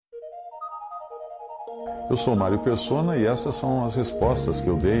Eu sou Mário Persona e essas são as respostas que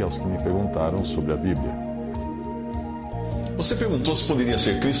eu dei aos que me perguntaram sobre a Bíblia. Você perguntou se poderia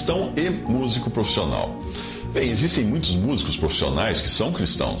ser cristão e músico profissional. Bem, existem muitos músicos profissionais que são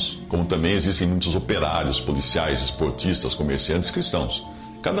cristãos, como também existem muitos operários, policiais, esportistas, comerciantes cristãos.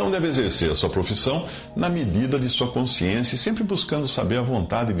 Cada um deve exercer a sua profissão na medida de sua consciência e sempre buscando saber a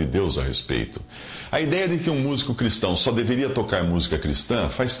vontade de Deus a respeito. A ideia de que um músico cristão só deveria tocar música cristã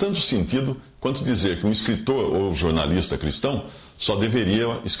faz tanto sentido quanto dizer que um escritor ou jornalista cristão só deveria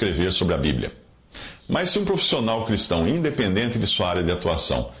escrever sobre a Bíblia. Mas se um profissional cristão, independente de sua área de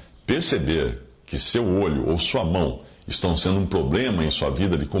atuação, perceber que seu olho ou sua mão estão sendo um problema em sua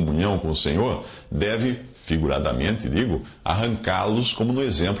vida de comunhão com o Senhor, deve, figuradamente digo, arrancá-los, como no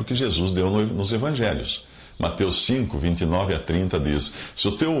exemplo que Jesus deu nos Evangelhos. Mateus 5, 29 a 30 diz: Se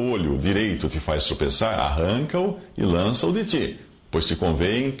o teu olho direito te faz tropeçar, arranca-o e lança-o de ti, pois te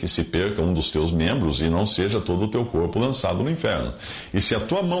convém que se perca um dos teus membros e não seja todo o teu corpo lançado no inferno. E se a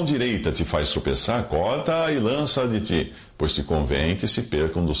tua mão direita te faz tropeçar, corta-a e lança-a de ti, pois te convém que se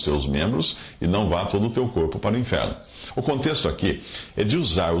perca um dos teus membros e não vá todo o teu corpo para o inferno. O contexto aqui é de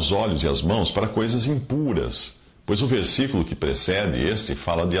usar os olhos e as mãos para coisas impuras, pois o versículo que precede este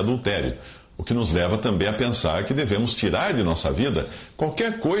fala de adultério, o que nos leva também a pensar que devemos tirar de nossa vida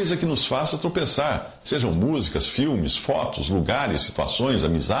qualquer coisa que nos faça tropeçar, sejam músicas, filmes, fotos, lugares, situações,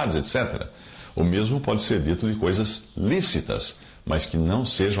 amizades, etc. O mesmo pode ser dito de coisas lícitas, mas que não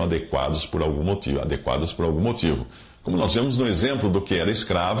sejam adequadas por algum motivo. Como nós vemos no exemplo do que era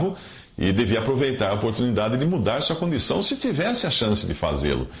escravo e devia aproveitar a oportunidade de mudar sua condição se tivesse a chance de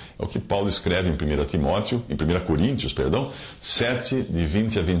fazê-lo. É o que Paulo escreve em 1 Coríntios, 7, de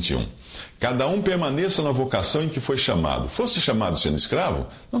 20 a 21. Cada um permaneça na vocação em que foi chamado. Fosse chamado sendo escravo?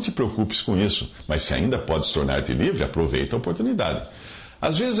 Não te preocupes com isso, mas se ainda podes tornar-te livre, aproveita a oportunidade.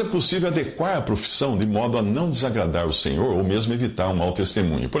 Às vezes é possível adequar a profissão de modo a não desagradar o Senhor ou mesmo evitar um mau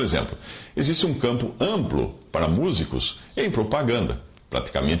testemunho. Por exemplo, existe um campo amplo para músicos em propaganda.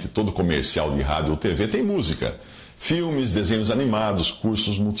 Praticamente todo comercial de rádio ou TV tem música. Filmes, desenhos animados,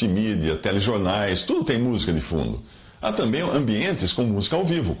 cursos multimídia, telejornais, tudo tem música de fundo. Há também ambientes com música ao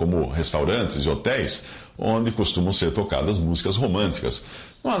vivo, como restaurantes e hotéis, onde costumam ser tocadas músicas românticas.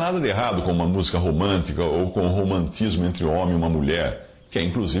 Não há nada de errado com uma música romântica ou com o romantismo entre um homem e uma mulher, que é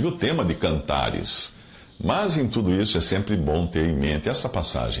inclusive o tema de Cantares. Mas em tudo isso é sempre bom ter em mente essa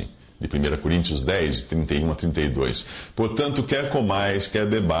passagem de 1 Coríntios 10, 31 a 32. Portanto, quer comais, quer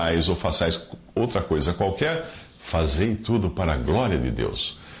bebais, ou façais outra coisa qualquer, fazei tudo para a glória de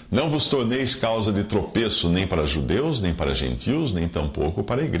Deus. Não vos torneis causa de tropeço nem para judeus, nem para gentios, nem tampouco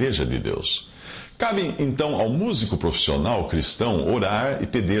para a igreja de Deus. Cabe, então, ao músico profissional cristão orar e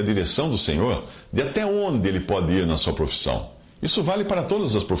pedir a direção do Senhor de até onde ele pode ir na sua profissão. Isso vale para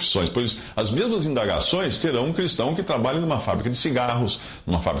todas as profissões, pois as mesmas indagações terão um cristão que trabalhe numa fábrica de cigarros,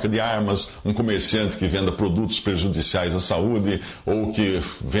 numa fábrica de armas, um comerciante que venda produtos prejudiciais à saúde, ou que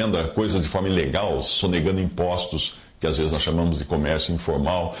venda coisas de forma ilegal, sonegando impostos, que às vezes nós chamamos de comércio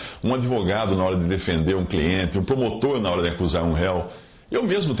informal, um advogado na hora de defender um cliente, um promotor na hora de acusar um réu. Eu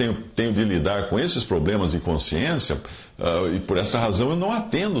mesmo tenho de lidar com esses problemas de consciência, e por essa razão eu não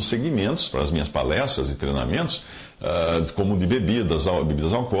atendo segmentos para as minhas palestras e treinamentos, como de bebidas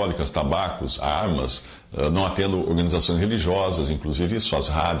alcoólicas, tabacos, armas. Não atendo organizações religiosas, inclusive suas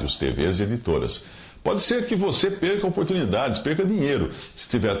rádios, TVs e editoras. Pode ser que você perca oportunidades, perca dinheiro, se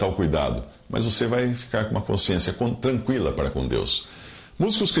tiver tal cuidado, mas você vai ficar com uma consciência tranquila para com Deus.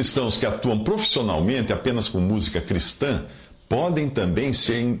 Músicos cristãos que atuam profissionalmente apenas com música cristã podem também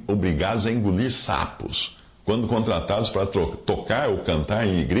ser obrigados a engolir sapos, quando contratados para tocar ou cantar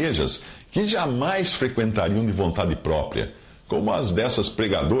em igrejas que jamais frequentariam de vontade própria, como as desses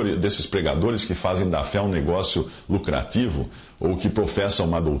pregadores que fazem da fé um negócio lucrativo ou que professam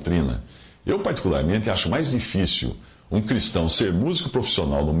uma doutrina. Eu, particularmente, acho mais difícil um cristão ser músico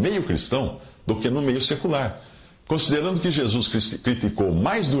profissional no meio cristão do que no meio secular, considerando que Jesus criticou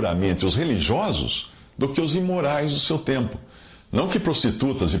mais duramente os religiosos do que os imorais do seu tempo. Não que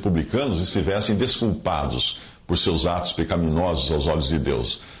prostitutas e publicanos estivessem desculpados por seus atos pecaminosos aos olhos de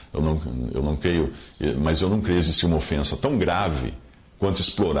Deus. Eu não creio, mas eu não creio existir uma ofensa tão grave quanto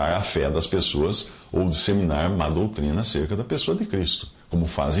explorar a fé das pessoas ou disseminar má doutrina acerca da pessoa de Cristo, como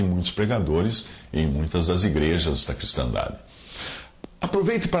fazem muitos pregadores em muitas das igrejas da cristandade.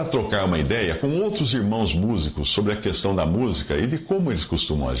 Aproveite para trocar uma ideia com outros irmãos músicos sobre a questão da música e de como eles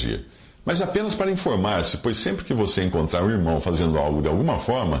costumam agir. Mas apenas para informar-se, pois sempre que você encontrar um irmão fazendo algo de alguma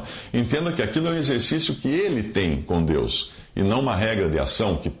forma, entenda que aquilo é um exercício que ele tem com Deus, e não uma regra de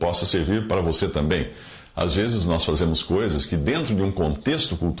ação que possa servir para você também. Às vezes nós fazemos coisas que, dentro de um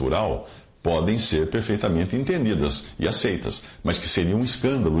contexto cultural, podem ser perfeitamente entendidas e aceitas, mas que seriam um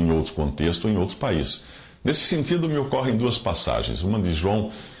escândalo em outro contexto ou em outro país. Nesse sentido, me ocorrem duas passagens. Uma de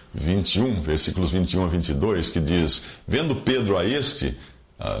João 21, versículos 21 a 22, que diz: Vendo Pedro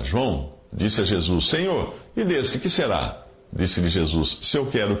João disse a Jesus: Senhor, e deste que será? Disse-lhe Jesus: Se eu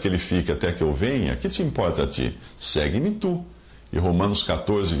quero que ele fique até que eu venha, que te importa a ti? Segue-me tu. E Romanos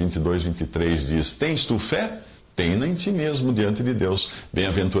 14, 22, 23 diz: Tens tu fé? Tenha em ti mesmo diante de Deus.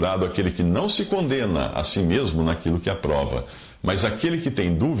 Bem-aventurado aquele que não se condena a si mesmo naquilo que aprova. Mas aquele que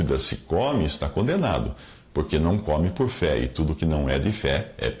tem dúvida, se come, está condenado, porque não come por fé, e tudo que não é de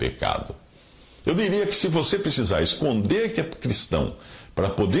fé é pecado. Eu diria que se você precisar esconder que é cristão para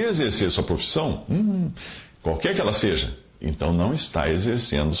poder exercer sua profissão, qualquer que ela seja, então não está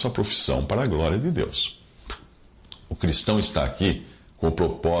exercendo sua profissão para a glória de Deus. O cristão está aqui com o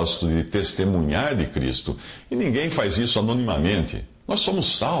propósito de testemunhar de Cristo, e ninguém faz isso anonimamente. Nós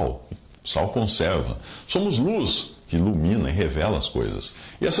somos sal, sal conserva. Somos luz, que ilumina e revela as coisas.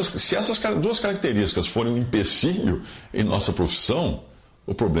 E se essas duas características forem um empecilho em nossa profissão,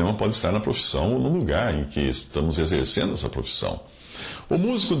 o problema pode estar na profissão ou no lugar em que estamos exercendo essa profissão. O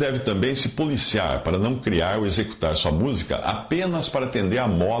músico deve também se policiar para não criar ou executar sua música apenas para atender à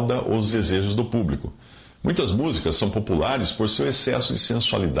moda ou os desejos do público. Muitas músicas são populares por seu excesso de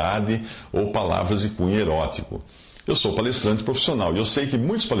sensualidade ou palavras de cunho erótico. Eu sou palestrante profissional e eu sei que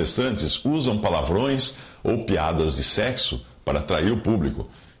muitos palestrantes usam palavrões ou piadas de sexo para atrair o público.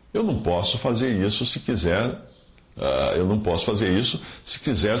 Eu não posso fazer isso se quiser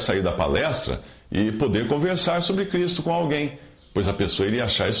sair da palestra e poder conversar sobre Cristo com alguém, pois a pessoa iria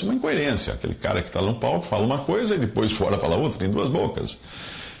achar isso uma incoerência. Aquele cara que está no palco fala uma coisa e depois fora fala outra, tem duas bocas.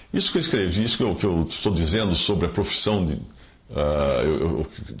 Isso que eu escrevi, isso que eu estou dizendo sobre a profissão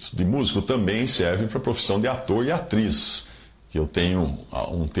de músico também serve para a profissão de ator e atriz. Que eu tenho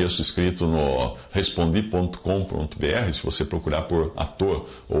um texto escrito no respondi.com.br, se você procurar por ator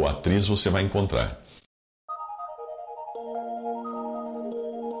ou atriz, você vai encontrar.